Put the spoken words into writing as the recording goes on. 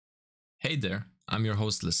Hey there, I'm your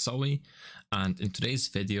host Lissawi, and in today's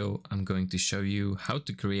video I'm going to show you how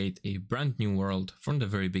to create a brand new world from the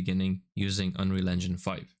very beginning using Unreal Engine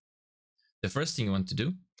 5. The first thing you want to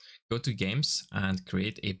do, go to Games and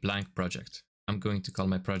create a blank project. I'm going to call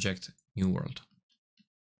my project New World.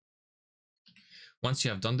 Once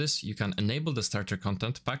you have done this, you can enable the starter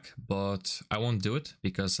content pack, but I won't do it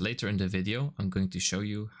because later in the video I'm going to show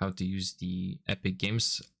you how to use the Epic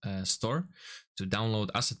Games store to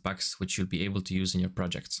download asset packs which you'll be able to use in your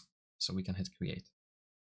projects. So we can hit create.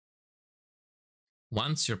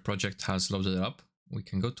 Once your project has loaded up, we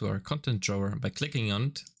can go to our content drawer by clicking on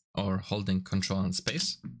it or holding Ctrl and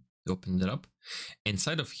space to open it up.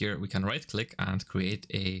 Inside of here, we can right click and create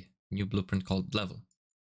a new blueprint called level.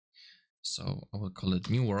 So I will call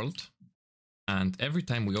it New World. And every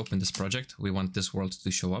time we open this project, we want this world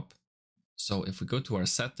to show up. So if we go to our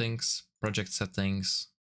settings, project settings,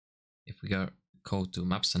 if we go to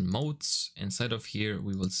maps and modes, inside of here,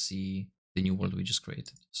 we will see the new world we just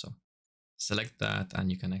created. So select that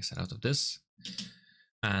and you can exit out of this.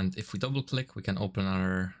 And if we double click, we can open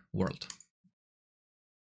our world.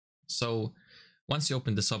 So once you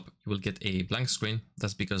open this up, you will get a blank screen.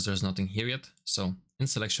 That's because there's nothing here yet. So in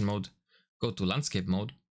selection mode, go to landscape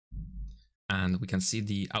mode and we can see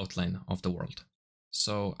the outline of the world.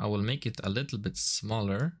 So I will make it a little bit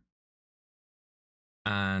smaller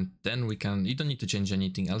and then we can, you don't need to change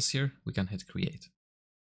anything else here. We can hit create.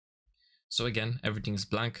 So again, everything is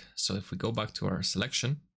blank. So if we go back to our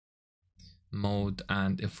selection mode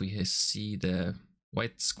and if we see the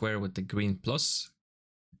white square with the green plus,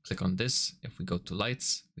 click on this. If we go to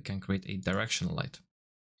lights, we can create a directional light.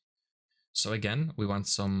 So again, we want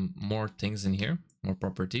some more things in here, more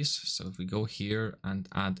properties. So if we go here and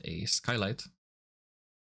add a skylight,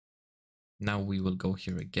 now we will go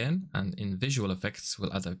here again and in visual effects,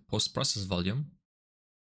 we'll add a post-process volume.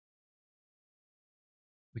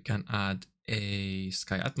 We can add a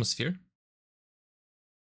sky atmosphere.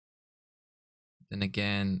 Then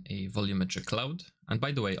again, a volumetric cloud. And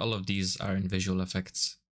by the way, all of these are in visual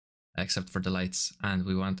effects, except for the lights. And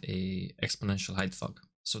we want a exponential height fog.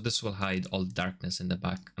 So this will hide all the darkness in the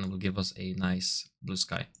back and will give us a nice blue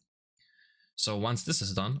sky. So once this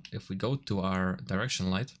is done, if we go to our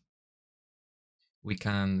direction light, we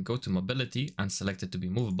can go to mobility and select it to be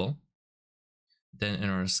movable. Then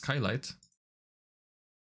in our skylight,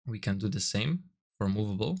 we can do the same for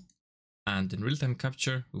movable. And in real-time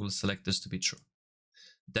capture, we will select this to be true.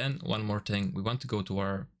 Then one more thing, we want to go to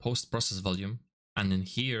our post-process volume. And in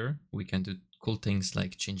here, we can do cool things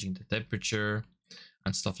like changing the temperature,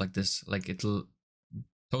 and stuff like this. Like it'll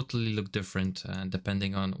totally look different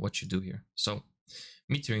depending on what you do here. So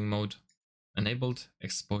metering mode enabled,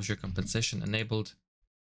 exposure compensation enabled,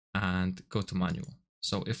 and go to manual.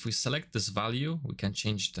 So if we select this value, we can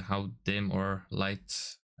change how dim or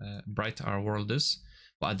light, bright our world is.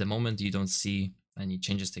 But at the moment, you don't see any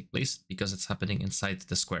changes take place because it's happening inside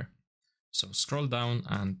the square. So scroll down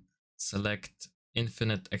and select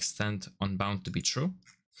infinite extent on bound to be true.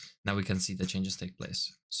 Now we can see the changes take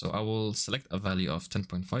place. So I will select a value of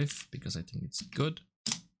 10.5 because I think it's good.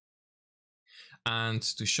 And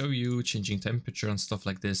to show you changing temperature and stuff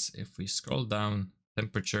like this, if we scroll down,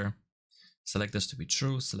 temperature, select this to be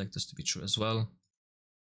true, select this to be true as well,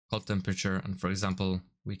 cold temperature, and for example,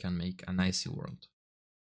 we can make an icy world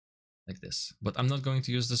like this. But I'm not going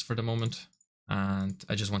to use this for the moment. And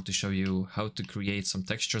I just want to show you how to create some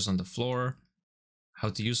textures on the floor, how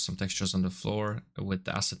to use some textures on the floor with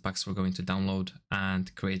the asset packs we're going to download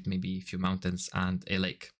and create maybe a few mountains and a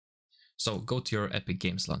lake. So go to your Epic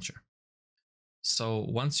Games Launcher. So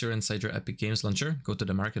once you're inside your Epic Games Launcher, go to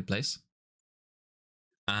the marketplace.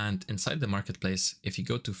 And inside the marketplace, if you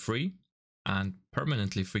go to free and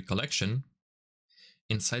permanently free collection,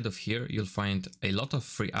 inside of here, you'll find a lot of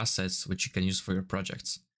free assets which you can use for your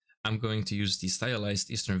projects. I'm going to use the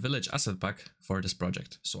Stylized Eastern Village asset pack for this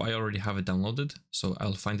project. So I already have it downloaded, so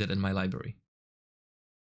I'll find it in my library.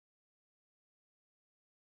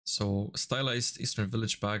 So Stylized Eastern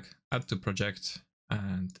Village pack, add to project.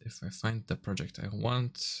 And if I find the project I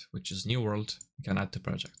want, which is New World, you can add to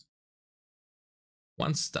project.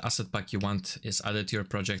 Once the asset pack you want is added to your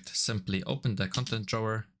project, simply open the content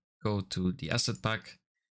drawer, go to the asset pack,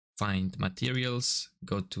 find materials,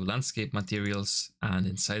 go to landscape materials, and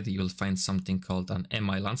inside you will find something called an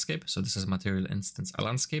MI landscape. So this is material instance a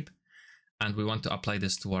landscape, and we want to apply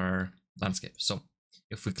this to our landscape. So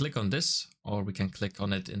if we click on this, or we can click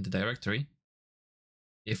on it in the directory,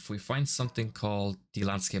 if we find something called the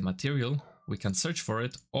landscape material, we can search for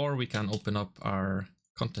it, or we can open up our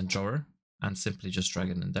content drawer and simply just drag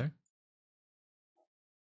it in there.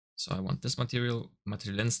 So I want this material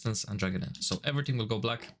instance, and drag it in. So everything will go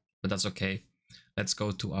black, but that's okay. Let's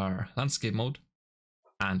go to our landscape mode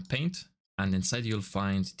and paint, and inside you'll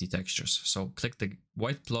find the textures. So click the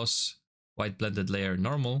white plus, white blended layer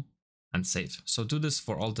normal, and save. So do this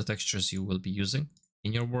for all the textures you will be using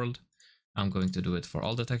in your world. I'm going to do it for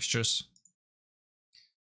all the textures.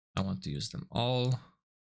 I want to use them all.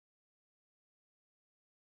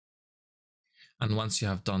 And once you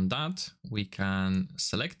have done that, we can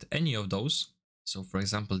select any of those. So for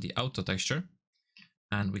example, the auto texture,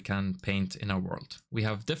 and we can paint in our world. We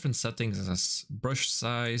have different settings as brush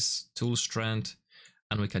size, tool strength,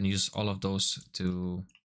 and we can use all of those to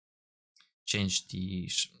change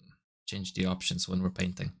the options when we're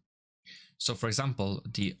painting. So for example,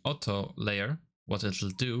 the auto layer, what it'll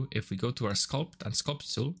do, if we go to our sculpt and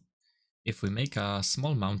sculpt tool, if we make a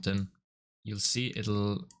small mountain, you'll see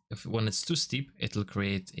when it's too steep, it'll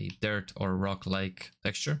create a dirt or rock-like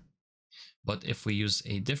texture. But if we use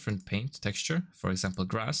a different paint texture, for example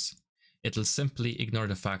grass, it'll simply ignore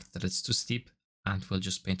the fact that it's too steep and will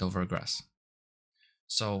just paint over grass.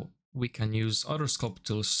 So we can use other sculpt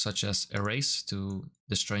tools such as erase to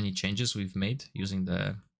destroy any changes we've made using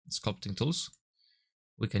the sculpting tools.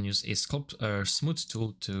 We can use a smooth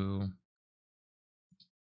tool to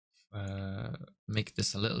make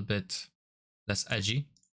this a little bit less edgy,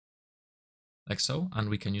 like so, and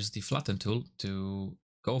we can use the flatten tool to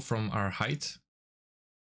go from our height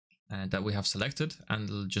that we have selected, and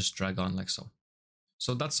it'll just drag on like so.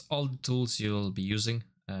 So that's all the tools you'll be using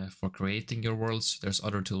for creating your worlds. There's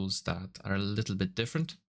other tools that are a little bit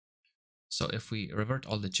different. So if we revert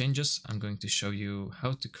all the changes, I'm going to show you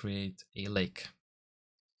how to create a lake.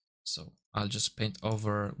 So I'll just paint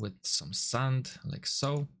over with some sand like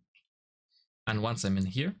so. And once I'm in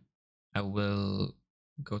here, I will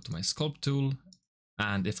go to my sculpt tool,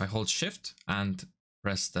 and if I hold shift and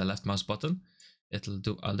press the left mouse button, it'll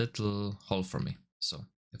do a little hole for me. So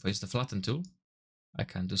if I use the flatten tool, I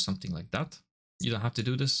can do something like that. You don't have to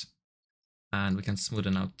do this, and we can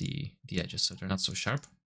smoothen out the edges so they're not so sharp.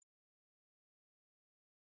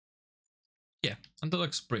 Yeah, and that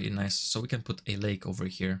looks pretty nice. So we can put a lake over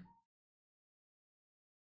here.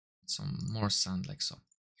 Some more sand like so.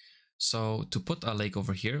 So to put a lake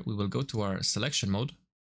over here, we will go to our selection mode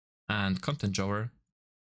and content drawer,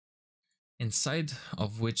 inside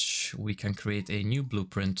of which we can create a new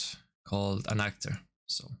blueprint called an actor.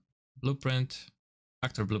 So blueprint,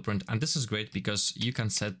 actor blueprint, and this is great because you can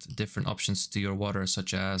set different options to your water,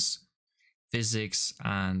 such as physics,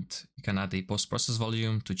 and you can add a post-process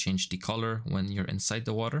volume to change the color when you're inside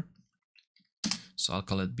the water. So I'll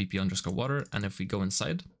call it BP_water, and if we go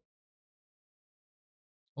inside,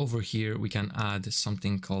 over here we can add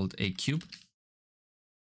something called a cube,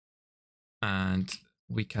 and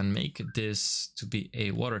we can make this to be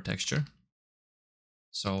a water texture.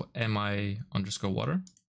 So mi_water,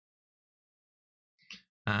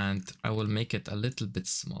 and I will make it a little bit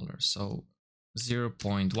smaller. So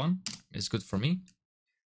 0.1 is good for me.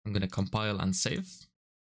 I'm going to compile and save.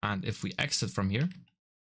 And if we exit from here,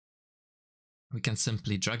 we can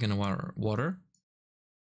simply drag in our water,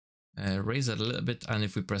 raise it a little bit, and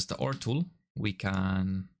if we press the OR tool, we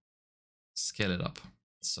can scale it up.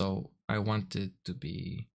 So I want it to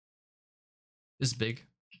be this big,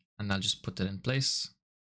 and I'll just put it in place.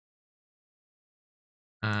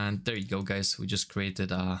 And there you go, guys. We just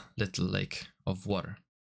created a little lake of water.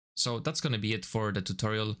 So that's going to be it for the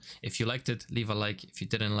tutorial. If you liked it, leave a like. If you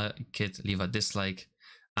didn't like it, leave a dislike.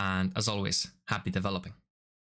 And as always, happy developing.